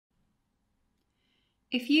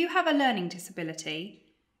If you have a learning disability,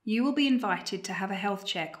 you will be invited to have a health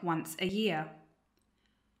check once a year.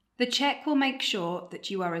 The check will make sure that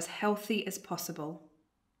you are as healthy as possible.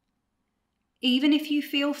 Even if you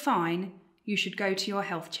feel fine, you should go to your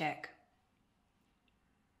health check.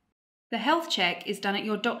 The health check is done at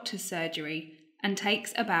your doctor's surgery and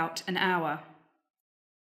takes about an hour.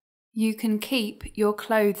 You can keep your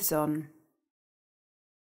clothes on.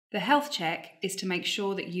 The health check is to make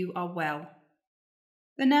sure that you are well.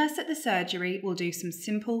 The nurse at the surgery will do some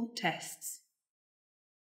simple tests.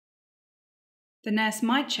 The nurse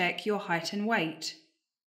might check your height and weight.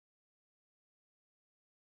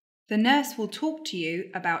 The nurse will talk to you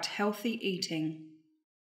about healthy eating.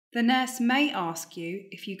 The nurse may ask you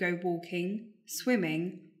if you go walking,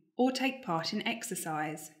 swimming, or take part in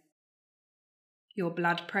exercise. Your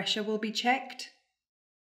blood pressure will be checked.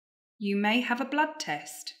 You may have a blood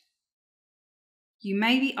test. You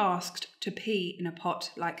may be asked to pee in a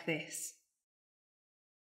pot like this.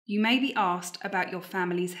 You may be asked about your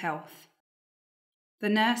family's health. The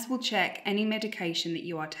nurse will check any medication that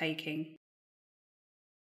you are taking.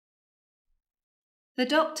 The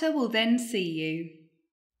doctor will then see you.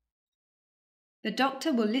 The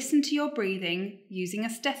doctor will listen to your breathing using a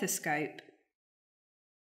stethoscope.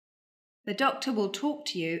 The doctor will talk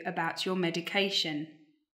to you about your medication.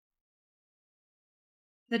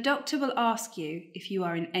 The doctor will ask you if you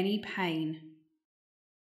are in any pain.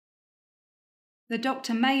 The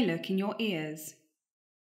doctor may look in your ears.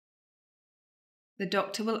 The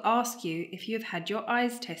doctor will ask you if you have had your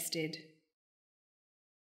eyes tested.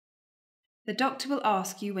 The doctor will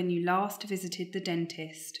ask you when you last visited the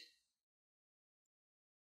dentist.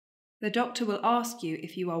 The doctor will ask you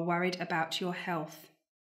if you are worried about your health.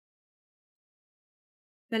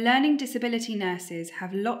 The learning disability nurses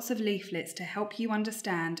have lots of leaflets to help you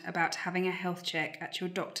understand about having a health check at your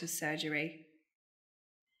doctor's surgery.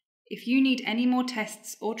 If you need any more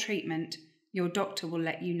tests or treatment, your doctor will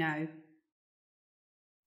let you know.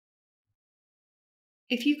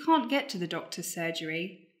 If you can't get to the doctor's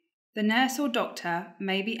surgery, the nurse or doctor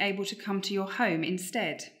may be able to come to your home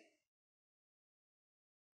instead.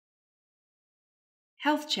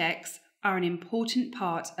 Health checks are an important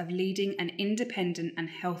part of leading an independent and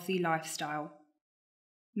healthy lifestyle.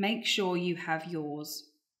 Make sure you have yours.